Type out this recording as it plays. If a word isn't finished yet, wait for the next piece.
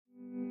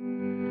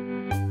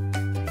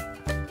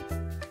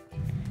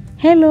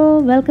Hello,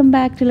 welcome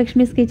back to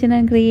Lakshmi's kitchen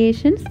and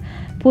creations.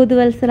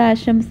 പുതുവത്സര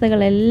ആശംസകൾ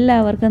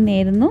എല്ലാവർക്കും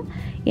നേരുന്നു.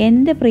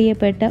 എൻ്റെ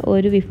പ്രിയപ്പെട്ട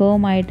ഒരു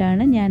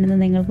വിഭവമായിട്ടാണ് ഞാനിന്ന്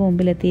നിങ്ങൾക്ക്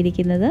മുമ്പിൽ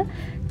എത്തിയിരിക്കുന്നത്.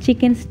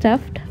 ചിക്കൻ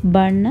സ്റ്റഫ്ഡ്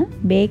ബണ്ണ്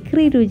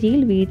ബേക്കറി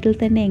രുചിയിൽ വീട്ടിൽ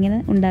തന്നെ എങ്ങനെ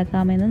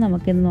ഉണ്ടാക്കാമെന്ന്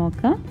നമുക്കിന്ന്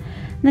നോക്കാം.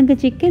 നിങ്ങൾക്ക്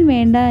ചിക്കൻ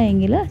വേണ്ട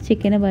എങ്കിൽ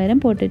ചിക്കന് പകരം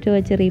പൊട്ടറ്റോ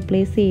വെച്ച്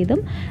റീപ്ലേസ്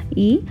ചെയ്തും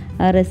ഈ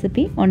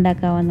റെസിപ്പി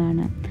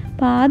ഉണ്ടാക്കാവുന്നതാണ്.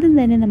 അപ്പോൾ ആദ്യം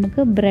തന്നെ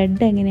നമുക്ക്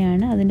ബ്രെഡ്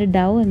എങ്ങനെയാണ്, അതിൻ്റെ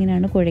ഡൗ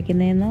എങ്ങനെയാണ്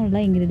കുഴയ്ക്കുന്നതെന്നുള്ള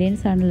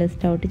ഇൻഗ്രീഡിയൻസ് ആണ്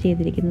ലിസ്റ്റ് ഔട്ട്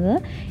ചെയ്തിരിക്കുന്നത്.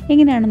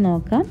 എങ്ങനെയാണെന്ന്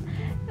നോക്കാം.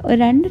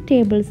 2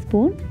 ടേബിൾ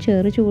സ്പൂൺ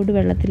ചെറു ചൂട്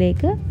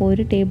വെള്ളത്തിലേക്ക്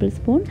 1 ടേബിൾ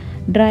സ്പൂൺ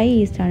ഡ്രൈ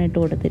ഈസ്റ്റാണ് ഇട്ട്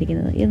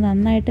കൊടുത്തിരിക്കുന്നത്. ഇത്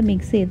നന്നായിട്ട്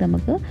മിക്സ് ചെയ്ത്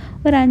നമുക്ക്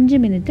ഒരു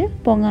 5 മിനിറ്റ്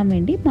പൊങ്ങാൻ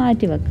വേണ്ടി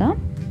മാറ്റി വെക്കാം.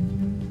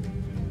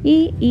 ഈ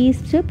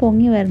ഈസ്റ്റ്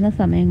പൊങ്ങി വരുന്ന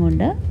സമയം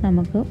കൊണ്ട്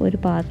നമുക്ക് ഒരു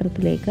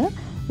പാത്രത്തിലേക്ക്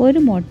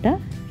 1 മുട്ട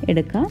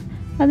എടുക്കാം.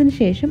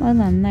 അതിനുശേഷം അത്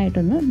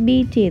നന്നായിട്ടൊന്ന്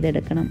ബീറ്റ്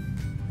ചെയ്തെടുക്കണം.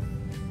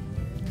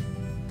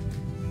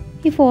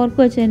 ഈ ഫോർക്ക്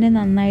വെച്ച് തന്നെ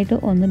നന്നായിട്ട്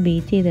ഒന്ന്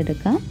ബീറ്റ്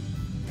ചെയ്തെടുക്കാം.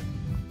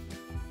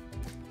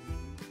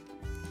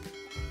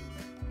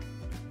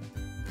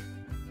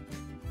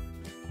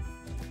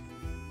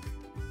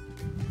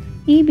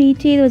 ഈ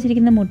ബീറ്റ് ചെയ്ത്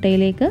വെച്ചിരിക്കുന്ന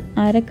മുട്ടയിലേക്ക്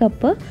 1/2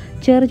 കപ്പ്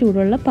ചെറു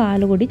ചൂടുള്ള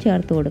പാൽ കൂടി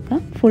ചേർത്ത്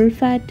കൊടുക്കാം. ഫുൾ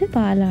ഫാറ്റ്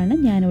പാലാണ്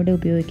ഞാനിവിടെ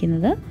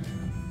ഉപയോഗിക്കുന്നത്.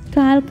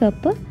 1/4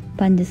 കപ്പ്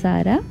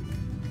പഞ്ചസാര.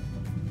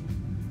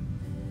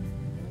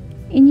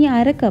 ഇനി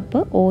 1/2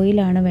 കപ്പ്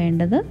ഓയിലാണ്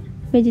വേണ്ടത്.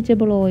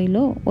 വെജിറ്റബിൾ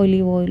ഓയിലോ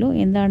ഒലീവ് ഓയിലോ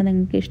എന്താണ്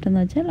നിങ്ങൾക്ക്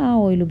ഇഷ്ടമെന്ന് വെച്ചാൽ ആ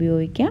ഓയിൽ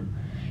ഉപയോഗിക്കാം.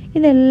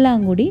 ഇതെല്ലാം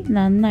കൂടി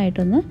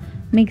നന്നായിട്ടൊന്ന്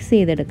മിക്സ്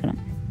ചെയ്തെടുക്കണം.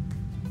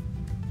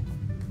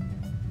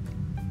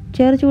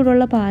 ചെറു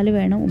ചൂടുള്ള പാല്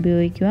വേണം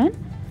ഉപയോഗിക്കുവാൻ.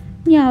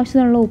 ഇനി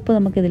ആവശ്യത്തിനുള്ള ഉപ്പ്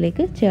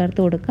നമുക്കിതിലേക്ക് ചേർത്ത്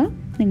കൊടുക്കാം.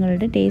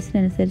 നിങ്ങളുടെ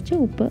ടേസ്റ്റിനനുസരിച്ച്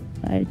ഉപ്പ്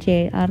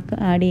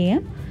ആഡ്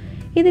ചെയ്യാം.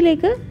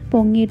 ഇതിലേക്ക്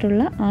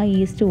പൊങ്ങിയിട്ടുള്ള ആ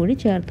ഈസ്റ്റ് കൂടി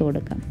ചേർത്ത്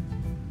കൊടുക്കാം.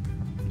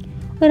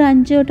 ഒരു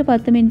 5 തൊട്ട്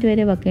 10 മിനിറ്റ്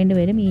വരെ വെക്കേണ്ടി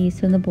വരും ഈ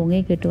ഈസ്റ്റ് ഒന്ന്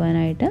പൊങ്ങി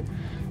കിട്ടുവാനായിട്ട്.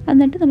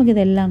 എന്നിട്ട്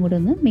നമുക്കിതെല്ലാം കൂടി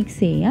ഒന്ന് മിക്സ്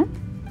ചെയ്യാം.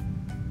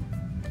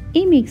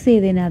 ഈ മിക്സ്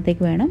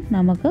ചെയ്തതിനകത്തേക്ക് വേണം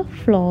നമുക്ക്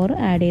ഫ്ലോർ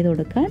ആഡ് ചെയ്ത്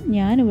കൊടുക്കാൻ.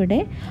 ഞാനിവിടെ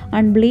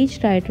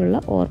അൺബ്ലീച്ച്ഡ് ആയിട്ടുള്ള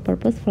ഓൾ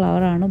പർപ്പസ്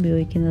ഫ്ലവറാണ്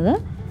ഉപയോഗിക്കുന്നത്.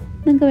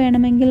 നിങ്ങൾക്ക്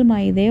വേണമെങ്കിൽ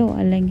മൈദയോ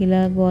അല്ലെങ്കിൽ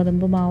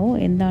ഗോതമ്പ് മാവോ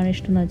എന്താണ്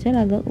ഇഷ്ടമെന്ന് വെച്ചാൽ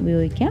അത്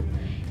ഉപയോഗിക്കാം.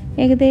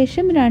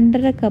 ഏകദേശം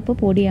 2.5 കപ്പ്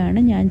പൊടിയാണ്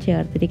ഞാൻ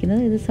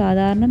ചേർത്തിരിക്കുന്നത്. ഇത്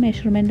സാധാരണ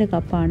മെഷർമെൻറ്റ്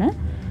കപ്പാണ്.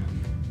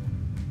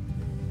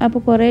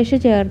 അപ്പോൾ കുറേശ്ശെ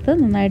ചേർത്ത്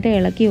നന്നായിട്ട്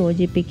ഇളക്കി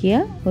യോജിപ്പിക്കുക.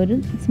 ഒരു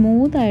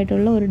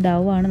സ്മൂത്തായിട്ടുള്ള ഒരു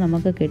ഡൗ ആണ്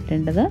നമുക്ക്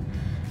കിട്ടേണ്ടത്.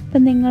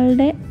 അപ്പം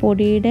നിങ്ങളുടെ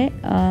പൊടിയുടെ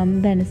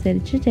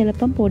ഇതനുസരിച്ച്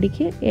ചിലപ്പം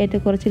പൊടിക്ക്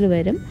ഏറ്റക്കുറച്ചിൽ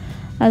വരും.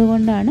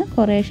 അതുകൊണ്ടാണ്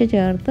കുറേശ്ശെ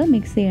ചേർത്ത്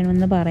മിക്സ്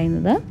ചെയ്യണമെന്ന്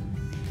പറയുന്നത്.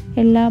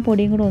 എല്ലാ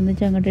പൊടിയും കൂടെ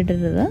ഒന്നിച്ച് അങ്ങോട്ട്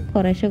ഇടരുത്.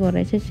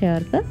 കുറേശ്ശെ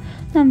ചേർത്ത്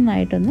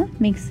നന്നായിട്ടൊന്ന്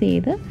മിക്സ്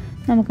ചെയ്ത്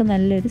നമുക്ക്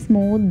നല്ലൊരു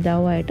സ്മൂത്ത്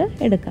ഡൗ ആയിട്ട്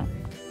എടുക്കാം.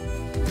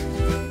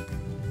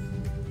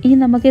 ഇനി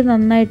നമുക്കിത്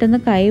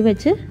നന്നായിട്ടൊന്ന് കൈ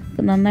വെച്ച്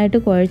നന്നായിട്ട്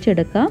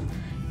കുഴച്ചെടുക്കാം.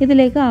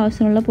 ഇതിലേക്ക്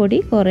ആവശ്യമുള്ള പൊടി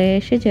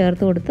കുറേശ്ശെ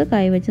ചേർത്ത് കൊടുത്ത്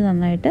കൈ വെച്ച്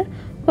നന്നായിട്ട്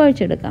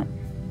കുഴച്ചെടുക്കാം.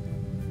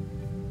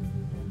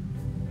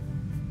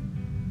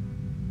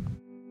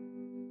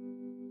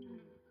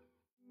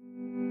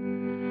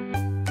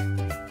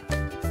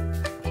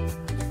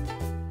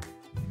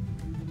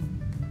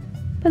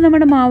 ഇപ്പം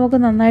നമ്മുടെ മാവൊക്കെ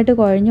നന്നായിട്ട്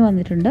കുഴഞ്ഞു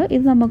വന്നിട്ടുണ്ട്.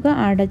 ഇത് നമുക്ക്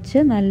അടച്ച്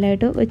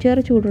നല്ലതായിട്ട്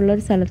ചെറു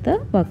ചൂടുള്ളൊരു സ്ഥലത്ത്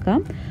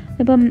വെക്കാം.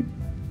 ഇപ്പം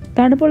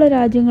തണുപ്പുള്ള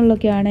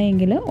രാജ്യങ്ങളിലൊക്കെ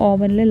ആണെങ്കിൽ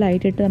ഓവനിൽ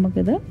ലൈറ്റ് ഇട്ട്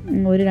നമുക്കിത്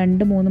ഒരു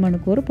 2-3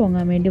 മണിക്കൂർ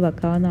പൊങ്ങാൻ വേണ്ടി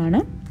വെക്കാവുന്നതാണ്.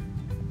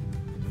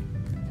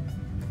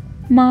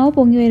 മാവ്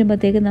പൊങ്ങി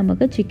വരുമ്പോഴത്തേക്ക്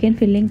നമുക്ക് ചിക്കൻ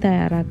ഫില്ലിംഗ്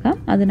തയ്യാറാക്കാം.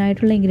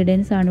 അതിനായിട്ടുള്ള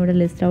ഇൻഗ്രീഡിയൻസ് ആണ് ഇവിടെ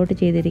ലിസ്റ്റ് ഔട്ട്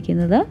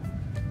ചെയ്തിരിക്കുന്നത്.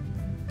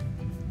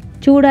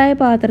 ചൂടായ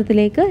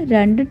പാത്രത്തിലേക്ക്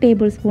 2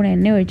 ടേബിൾ സ്പൂൺ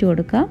എണ്ണ ഒഴിച്ച്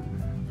കൊടുക്കാം.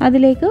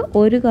 അതിലേക്ക്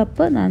 1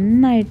 കപ്പ്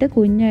നന്നായിട്ട്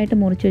കുഞ്ഞായിട്ട്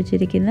മുറിച്ച്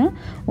വെച്ചിരിക്കുന്ന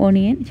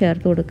ഓണിയൻ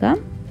ചേർത്ത് കൊടുക്കാം.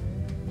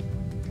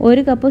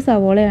 1 കപ്പ്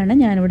സവോളയാണ്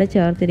ഞാനിവിടെ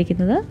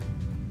ചേർത്തിരിക്കുന്നത്.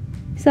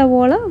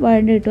 സവോള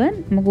വഴണ്ടി കിട്ടുവാൻ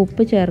നമുക്ക്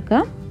ഉപ്പ്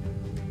ചേർക്കാം.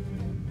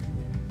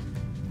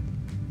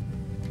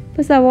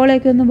 ഇപ്പോൾ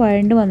സവോളയൊക്കെ ഒന്ന്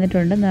വഴണ്ട്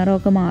വന്നിട്ടുണ്ട്,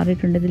 നിറമൊക്കെ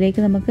മാറിയിട്ടുണ്ട്.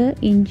 ഇതിലേക്ക് നമുക്ക്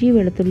ഇഞ്ചി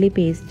വെളുത്തുള്ളി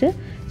പേസ്റ്റ്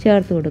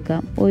ചേർത്ത്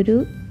കൊടുക്കാം. 1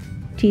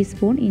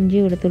 ടീസ്പൂൺ ഇഞ്ചി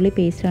വെളുത്തുള്ളി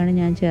പേസ്റ്റാണ്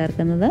ഞാൻ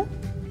ചേർക്കുന്നത്.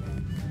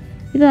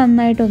 ഇത്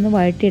നന്നായിട്ടൊന്ന്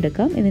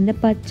വഴറ്റിയെടുക്കാം. ഇതിൻ്റെ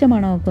പച്ച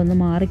മണമൊക്കെ ഒന്ന്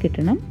മാറി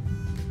കിട്ടണം.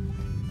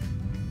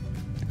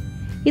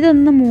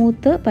 ഇതൊന്ന്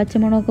മൂത്ത്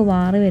പച്ചമണമൊക്കെ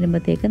മാറി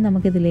വരുമ്പോഴത്തേക്ക്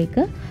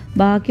നമുക്കിതിലേക്ക്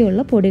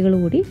ബാക്കിയുള്ള പൊടികൾ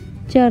കൂടി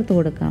ചേർത്ത്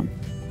കൊടുക്കാം.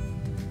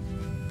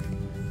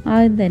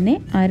 ആദ്യം തന്നെ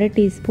 1/2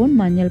 ടീസ്പൂൺ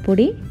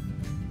മഞ്ഞൾപ്പൊടി,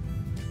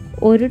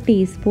 1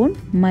 ടീസ്പൂൺ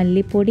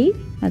മല്ലിപ്പൊടി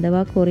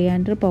അഥവാ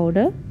കൊറിയാൻഡർ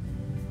പൗഡർ,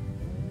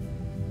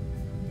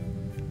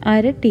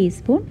 1/2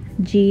 ടീസ്പൂൺ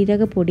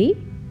ജീരകപ്പൊടി.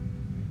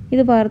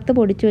 ഇത് വറുത്ത്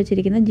പൊടിച്ച്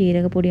വച്ചിരിക്കുന്ന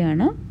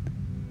ജീരകപ്പൊടിയാണ്.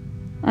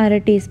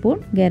 1/2 ടീസ്പൂൺ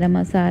ഗരം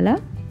മസാല.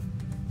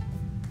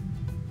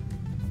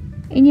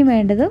 ഇനി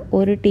വേണ്ടത്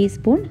 1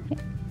 ടീസ്പൂൺ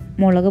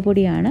മുളക്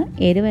പൊടിയാണ്.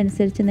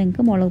 എരിവനുസരിച്ച്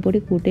നിങ്ങൾക്ക് മുളക് പൊടി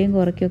കൂട്ടുകയും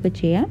കുറയ്ക്കുകയൊക്കെ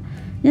ചെയ്യാം.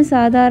 ഞാൻ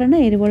സാധാരണ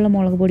എരിവുള്ള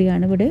മുളക്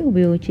പൊടിയാണ് ഇവിടെ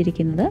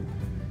ഉപയോഗിച്ചിരിക്കുന്നത്.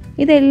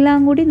 ഇതെല്ലാം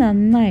കൂടി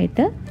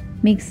നന്നായിട്ട്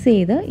മിക്സ്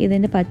ചെയ്ത്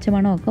ഇതിൻ്റെ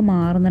പച്ചമണമൊക്കെ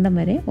മാറുന്നിടം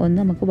വരെ ഒന്ന്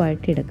നമുക്ക്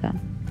വഴറ്റിയെടുക്കാം.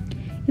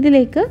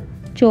 ഇതിലേക്ക്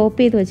ചോപ്പ്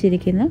ചെയ്ത്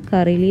വെച്ചിരിക്കുന്ന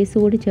കറി ലീവ്സ്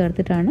കൂടി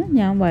ചേർത്തിട്ടാണ്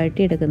ഞാൻ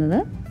വഴറ്റിയെടുക്കുന്നത്.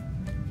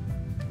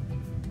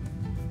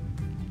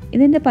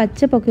 ഇതിൻ്റെ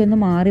പച്ചപ്പൊക്കെ ഒന്ന്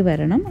മാറി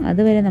വരണം.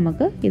 അതുവരെ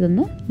നമുക്ക്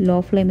ഇതൊന്ന് ലോ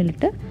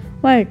ഫ്ലെയിമിലിട്ട്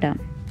വഴട്ടാം.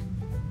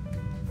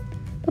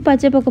 അപ്പോൾ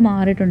പച്ചപ്പൊക്കെ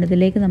മാറിയിട്ടുണ്ട്.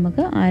 ഇതിലേക്ക്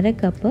നമുക്ക് 1/2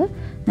 കപ്പ്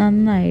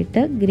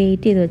നന്നായിട്ട്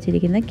ഗ്രേറ്റ് ചെയ്ത്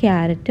വെച്ചിരിക്കുന്ന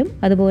ക്യാരറ്റും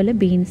അതുപോലെ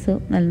ബീൻസും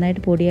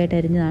നന്നായിട്ട് പൊടിയായിട്ട്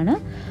അരിഞ്ഞതാണ്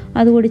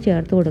അതുകൂടി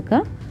ചേർത്ത്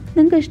കൊടുക്കാം.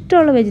 നിങ്ങൾക്ക്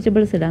ഇഷ്ടമുള്ള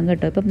വെജിറ്റബിൾസ് ഇടാം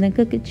കേട്ടോ. ഇപ്പം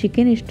നിങ്ങൾക്ക്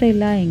ചിക്കൻ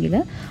ഇഷ്ടമില്ല എങ്കിൽ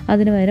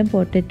അതിന് പകരം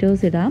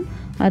പൊട്ടറ്റോസ് ഇടാം,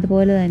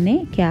 അതുപോലെ തന്നെ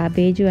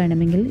ക്യാബേജ്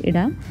വേണമെങ്കിൽ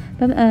ഇടാം.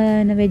 അപ്പം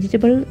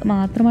വെജിറ്റബിൾ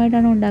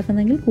മാത്രമായിട്ടാണ്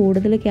ഉണ്ടാക്കുന്നതെങ്കിൽ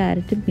കൂടുതൽ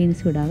ക്യാരറ്റും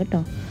ബീൻസും ഇടാം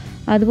കേട്ടോ.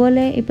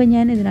 അതുപോലെ ഇപ്പം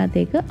ഞാൻ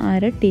ഇതിനകത്തേക്ക്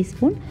 1/2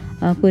 ടീസ്പൂൺ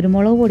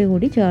കുരുമുളക് പൊടി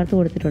കൂടി ചേർത്ത്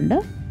കൊടുത്തിട്ടുണ്ട്.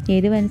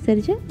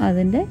 എരിവനുസരിച്ച്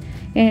അതിൻ്റെ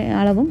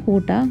അളവും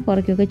കൂട്ടാം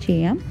കുറയ്ക്കുകയൊക്കെ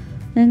ചെയ്യാം.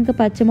 നിങ്ങൾക്ക്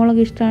പച്ചമുളക്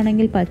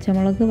ഇഷ്ടമാണെങ്കിൽ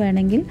പച്ചമുളക്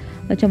വേണമെങ്കിൽ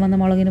ചുമന്ന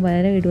മുളകിന്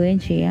പകരം ഇടുകയും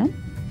ചെയ്യാം.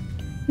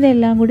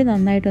 ഇതെല്ലാം കൂടി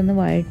നന്നായിട്ടൊന്ന്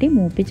വഴറ്റി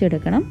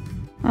മൂപ്പിച്ചെടുക്കണം.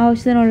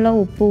 ആവശ്യത്തിനുള്ള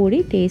ഉപ്പ് കൂടി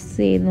ടേസ്റ്റ്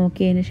ചെയ്ത്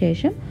നോക്കിയതിന്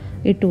ശേഷം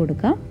ഇട്ട്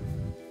കൊടുക്കാം.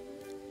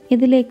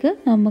 ഇതിലേക്ക്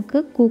നമുക്ക്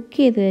കുക്ക്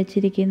ചെയ്ത്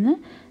വെച്ചിരിക്കുന്ന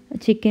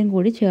ചിക്കൻ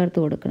കൂടി ചേർത്ത്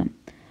കൊടുക്കണം.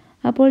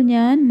 അപ്പോൾ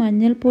ഞാൻ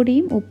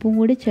മഞ്ഞൾപ്പൊടിയും ഉപ്പും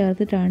കൂടി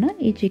ചേർത്തിട്ടാണ്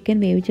ഈ ചിക്കൻ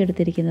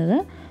വേവിച്ചെടുത്തിരിക്കുന്നത്.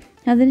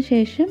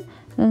 അതിനുശേഷം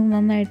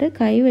നന്നായിട്ട്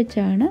കൈ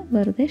വെച്ചാണ്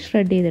വെറുതെ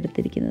ഷ്രെഡ്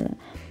ചെയ്തെടുത്തിരിക്കുന്നത്.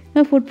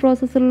 ഫുഡ്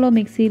പ്രോസസ്സറിലോ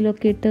മിക്സിയിലോ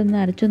ഒക്കെ ഇട്ടൊന്ന്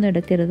അരച്ചൊന്നും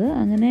എടുക്കരുത്.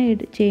 അങ്ങനെ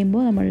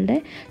ചെയ്യുമ്പോൾ നമ്മളുടെ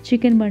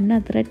ചിക്കൻ ബണ്ണിന്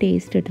അത്ര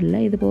ടേസ്റ്റ് കിട്ടില്ല.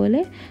 ഇതുപോലെ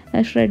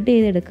ഷ്രെഡ്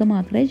ചെയ്തെടുക്കുക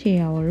മാത്രമേ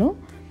ചെയ്യാവുള്ളൂ.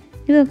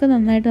 ഇതൊക്കെ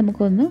നന്നായിട്ട്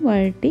നമുക്കൊന്ന്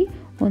വഴറ്റി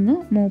ഒന്ന്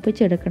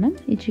മൂപ്പിച്ചെടുക്കണം.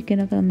 ഈ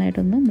ചിക്കനൊക്കെ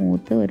നന്നായിട്ടൊന്ന്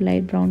മൂത്ത് ഒരു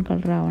ലൈറ്റ് ബ്രൗൺ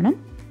കളർ ആവണം.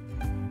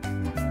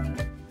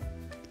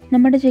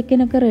 നമ്മുടെ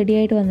ചിക്കനൊക്കെ റെഡി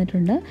ആയിട്ട്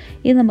വന്നിട്ടുണ്ട്.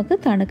 ഇത് നമുക്ക്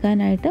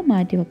തണുക്കാനായിട്ട്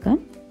മാറ്റി വെക്കാം.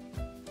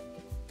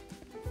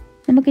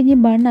 നമുക്കിനി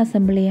ബൺ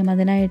അസംബിൾ ചെയ്യാം.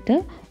 അതിനായിട്ട്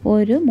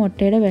ഒരു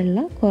മുട്ടയുടെ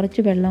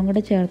കുറച്ച് വെള്ളം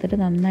കൂടെ ചേർത്തിട്ട്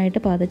നന്നായിട്ട്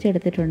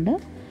പതച്ചെടുത്തിട്ടുണ്ട്.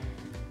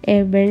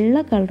 വെള്ള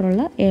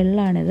കളറുള്ള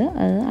എള്ളാണിത്,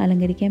 അത്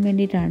അലങ്കരിക്കാൻ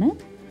വേണ്ടിയിട്ടാണ്.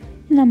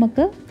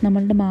 നമുക്ക്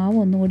നമ്മളുടെ മാവ്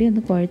ഒന്നുകൂടി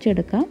ഒന്ന്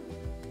കുഴച്ചെടുക്കാം.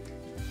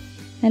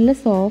 നല്ല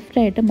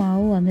സോഫ്റ്റായിട്ട്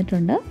മാവ്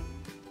വന്നിട്ടുണ്ട്.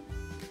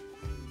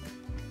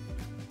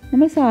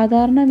 നമ്മൾ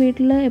സാധാരണ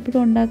വീട്ടിൽ എപ്പോഴും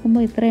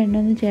ഉണ്ടാക്കുമ്പോൾ ഇത്ര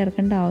എണ്ണയൊന്നും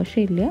ചേർക്കേണ്ട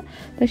ആവശ്യമില്ല.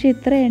 പക്ഷേ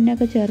ഇത്ര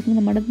എണ്ണയൊക്കെ ചേർക്കുമ്പോൾ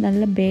നമ്മുടെ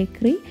നല്ല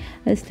ബേക്കറി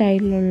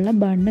സ്റ്റൈലിലുള്ള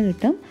ബണ്ണ്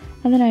കിട്ടും.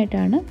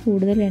 അതിനായിട്ടാണ്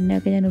കൂടുതൽ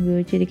എണ്ണയൊക്കെ ഞാൻ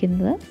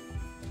ഉപയോഗിച്ചിരിക്കുന്നത്.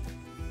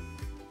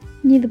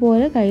 ഇനി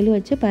ഇതുപോലെ കയ്യിൽ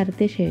വെച്ച്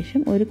പരത്തിയ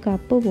ശേഷം ഒരു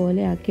കപ്പ്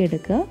പോലെ ആക്കി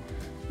എടുക്കുക.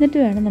 എന്നിട്ട്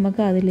വേണം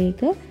നമുക്ക്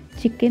അതിലേക്ക്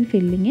ചിക്കൻ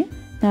ഫില്ലിങ്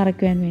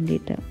നിറയ്ക്കുവാൻ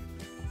വേണ്ടിയിട്ട്.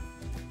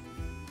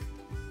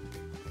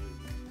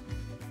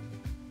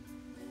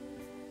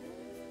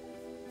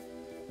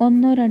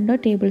 ഒന്നോ രണ്ടോ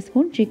ടേബിൾ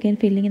സ്പൂൺ ചിക്കൻ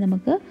ഫില്ലിങ്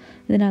നമുക്ക്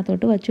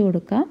ഇതിനകത്തോട്ട് വച്ച്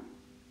കൊടുക്കാം.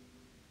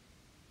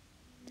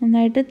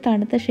 നന്നായിട്ട്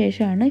തണുത്ത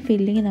ശേഷമാണ്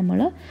ഫില്ലിങ് നമ്മൾ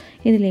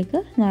ഇതിലേക്ക്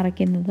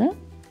നിറയ്ക്കുന്നത്.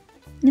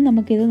 ഇനി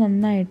നമുക്കിത്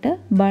നന്നായിട്ട്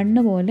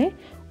ബണ്ണ് പോലെ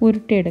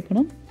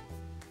ഉരുട്ടിയെടുക്കണം.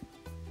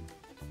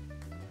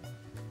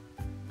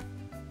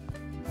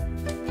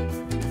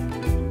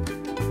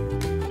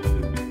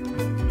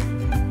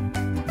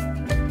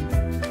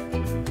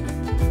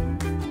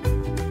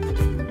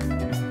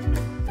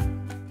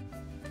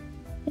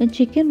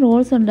 ചിക്കൻ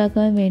റോൾസ്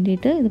ഉണ്ടാക്കാൻ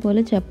വേണ്ടിയിട്ട്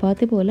ഇതുപോലെ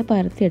ചപ്പാത്തി പോലെ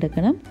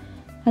പരത്തിയെടുക്കണം.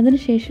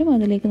 അതിനുശേഷം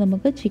അതിലേക്ക്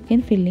നമുക്ക് ചിക്കൻ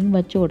ഫില്ലിങ്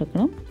വച്ച്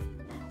കൊടുക്കണം.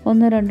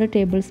 1-2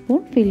 ടേബിൾ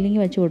സ്പൂൺ ഫില്ലിങ്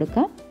വെച്ച്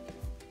കൊടുക്കാം.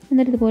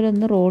 എന്നിട്ട് ഇതുപോലെ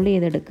ഒന്ന് റോൾ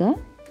ചെയ്തെടുക്കുക.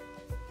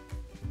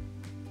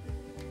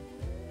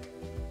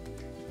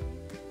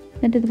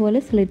 എന്നിട്ട്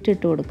ഇതുപോലെ സ്ലിറ്റ്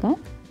ഇട്ട് കൊടുക്കാം.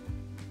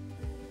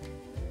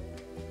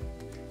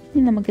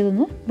 ഇനി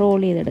നമുക്കിതൊന്ന് റോൾ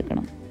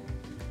ചെയ്തെടുക്കണം.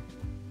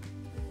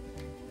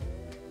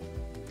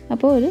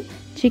 അപ്പോൾ ഒരു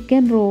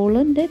ചിക്കൻ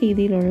റോളിൻ്റെ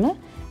രീതിയിലുള്ള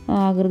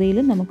ആകൃതിയിൽ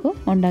നമുക്ക്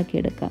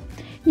ഉണ്ടാക്കിയെടുക്കാം.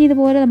 ഇനി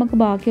ഇതുപോലെ നമുക്ക്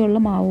ബാക്കിയുള്ള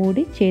മാവ്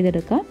കൂടി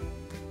ചെയ്തെടുക്കാം.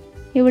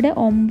 ഇവിടെ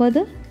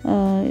 9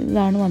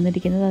 ഇതാണ്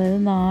വന്നിരിക്കുന്നത്.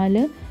 അതായത്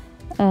 4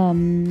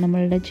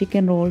 നമ്മളുടെ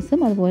ചിക്കൻ റോൾസും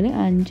അതുപോലെ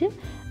 5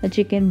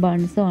 ചിക്കൻ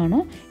ബൺസും ആണ്.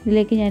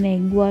 ഇതിലേക്ക് ഞാൻ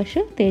എഗ്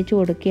വാഷ് തേച്ച്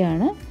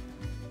കൊടുക്കുകയാണ്.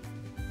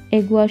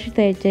 എഗ് വാഷ്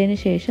തേച്ചതിന്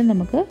ശേഷം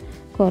നമുക്ക്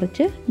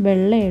കുറച്ച്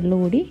വെള്ള എള്ള്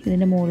കൂടി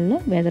ഇതിൻ്റെ മുകളിൽ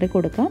വിതറി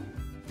കൊടുക്കാം.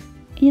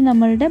 ഇനി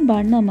നമ്മളുടെ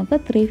ബൺ നമുക്ക്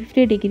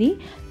 350 ഡിഗ്രി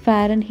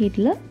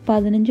ഫാരൻഹീറ്റിൽ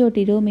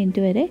 15-20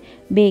 മിനിറ്റ് വരെ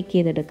ബേക്ക്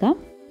ചെയ്തെടുക്കാം.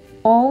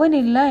 ഓവൻ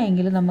ഇല്ല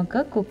എങ്കിൽ നമുക്ക്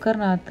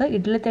കുക്കറിനകത്ത്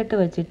ഇഡ്ഡലിത്തട്ട്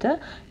വെച്ചിട്ട്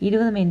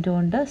 20 മിനിറ്റ്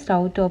കൊണ്ട്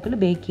സ്റ്റൗ ടോപ്പിൽ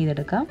ബേക്ക്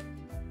ചെയ്തെടുക്കാം.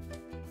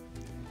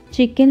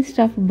 ചിക്കൻ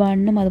സ്റ്റഫ്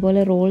ബണ്ണും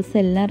അതുപോലെ റോൾസ്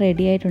എല്ലാം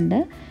റെഡി ആയിട്ടുണ്ട്.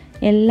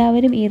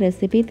 എല്ലാവരും ഈ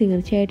റെസിപ്പി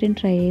തീർച്ചയായിട്ടും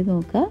ട്രൈ ചെയ്ത്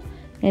നോക്കുക.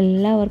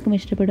 എല്ലാവർക്കും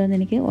ഇഷ്ടപ്പെടുമെന്ന്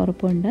എനിക്ക്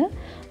ഉറപ്പുണ്ട്.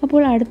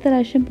 അപ്പോൾ അടുത്ത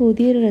പ്രാവശ്യം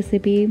പുതിയൊരു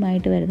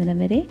റെസിപ്പിയുമായിട്ട് വരുന്നിടം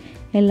വരെ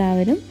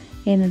എല്ലാവരും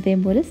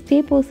എന്നത്തെയും പോലെ stay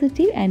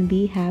positive and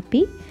be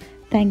happy.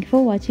 Thank you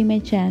for watching my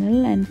channel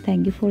and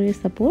thank you for your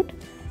support.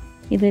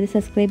 ഇതുവരെ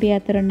സബ്സ്ക്രൈബ്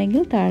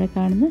ചെയ്യാത്തവരുണ്ടെങ്കിൽ താഴെ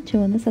കാണുന്ന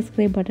ചുവന്ന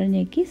സബ്സ്ക്രൈബ് ബട്ടൺ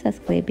ഞെക്കി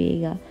സബ്സ്ക്രൈബ്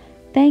ചെയ്യുക.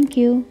 Thank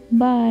you.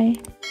 ബൈ.